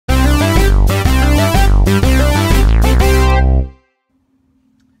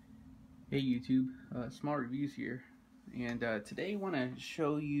Hey YouTube, Small Reviews here, and today I want to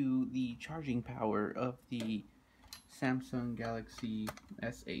show you the charging power of the Samsung Galaxy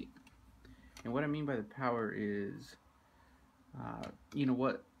S8. And what I mean by the power is,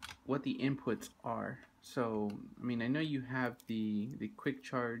 what the inputs are. So, I mean, I know you have the quick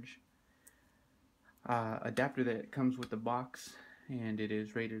charge adapter that comes with the box, and it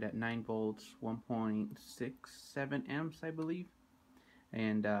is rated at 9 volts, 1.67 amps, I believe.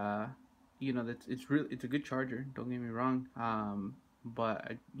 And it's a good charger, don't get me wrong, but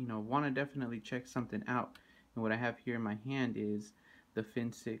I want to definitely check something out. And what I have here in my hand is the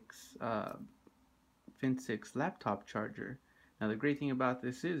Fin 6 laptop charger. Now the great thing about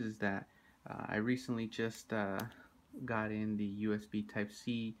this is that I recently just got in the USB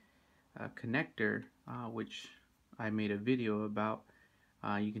Type-C connector, which I made a video about.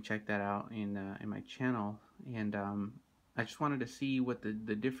 You can check that out in my channel, and I just wanted to see what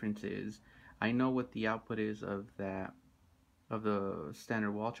the difference is. I know what the output is of the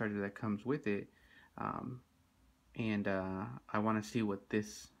standard wall charger that comes with it, and I want to see what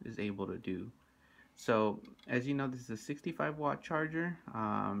this is able to do. So as you know, this is a 65 watt charger.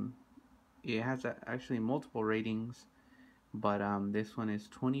 It has actually multiple ratings, but this one is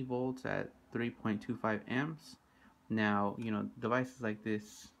 20 volts at 3.25 amps. Now, devices like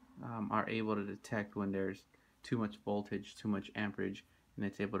this are able to detect when there's too much voltage, too much amperage, and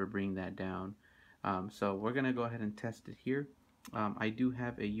it's able to bring that down. So we're gonna go ahead and test it here. I do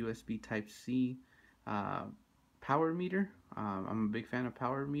have a USB Type-C power meter. I'm a big fan of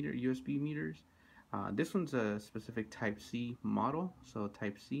power meter, USB meters. This one's a specific Type-C model, so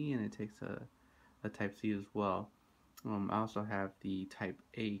Type-C, and it takes a Type-C as well. I also have the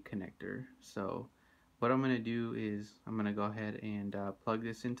Type-A connector. So what I'm gonna do is I'm gonna go ahead and plug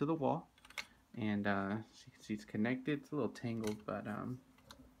this into the wall. And so you can see it's connected. It's a little tangled, but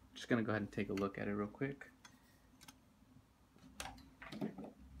just gonna go ahead and take a look at it real quick.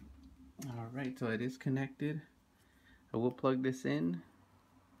 Alright, so it is connected. I will plug this in.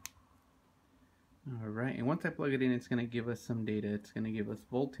 Alright, and once I plug it in, it's gonna give us some data. It's gonna give us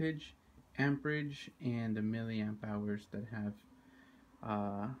voltage, amperage, and the milliamp hours that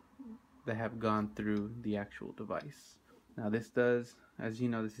have gone through the actual device. Now this does, as you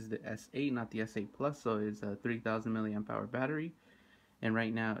know, this is the S8, not the S8 Plus, so it's a 3000 milliamp hour battery, and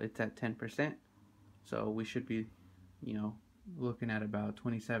right now it's at 10%, so we should be, looking at about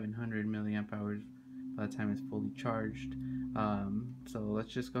 2700 milliamp hours by the time it's fully charged. So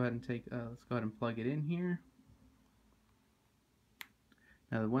let's just go ahead and let's go ahead and plug it in here.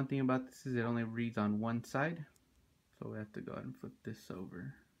 Now the one thing about this is it only reads on one side, so we have to go ahead and flip this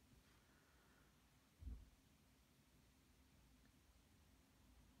over.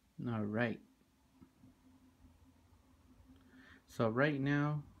 Alright, so right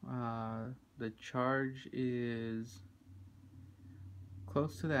now the charge is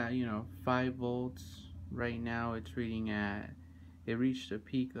close to that, 5 volts. Right now it's reading it reached a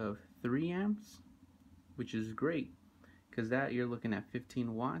peak of 3 amps, which is great, because that you're looking at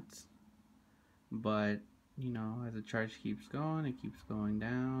 15 watts. But as the charge keeps going, it keeps going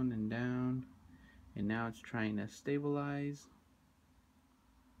down and down, and now it's trying to stabilize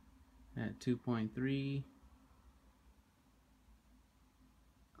at 2.3.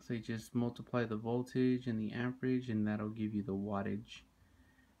 So you just multiply the voltage and the amperage, and that'll give you the wattage.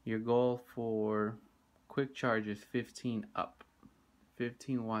 Your goal for quick charge is 15 up,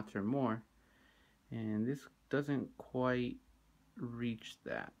 15 watts or more, and this doesn't quite reach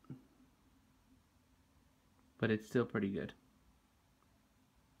that, but it's still pretty good.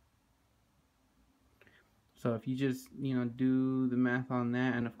 So if you just do the math on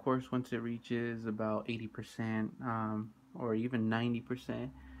that, and of course once it reaches about 80% or even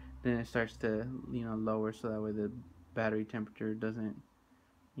 90%, then it starts to lower, so that way the battery temperature doesn't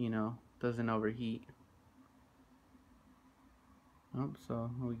overheat.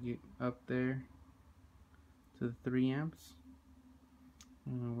 So we get up there to the 3 amps.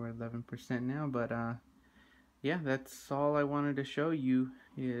 We're 11% now, but yeah, that's all I wanted to show you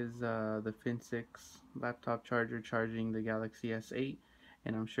is the Fin 6 laptop charger charging the Galaxy S8,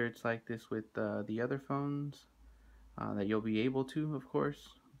 and I'm sure it's like this with the other phones that you'll be able to, of course.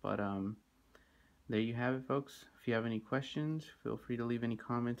 But there you have it, folks. If you have any questions, feel free to leave any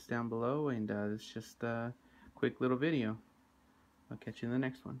comments down below, and it's just a quick little video. I'll catch you in the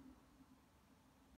next one.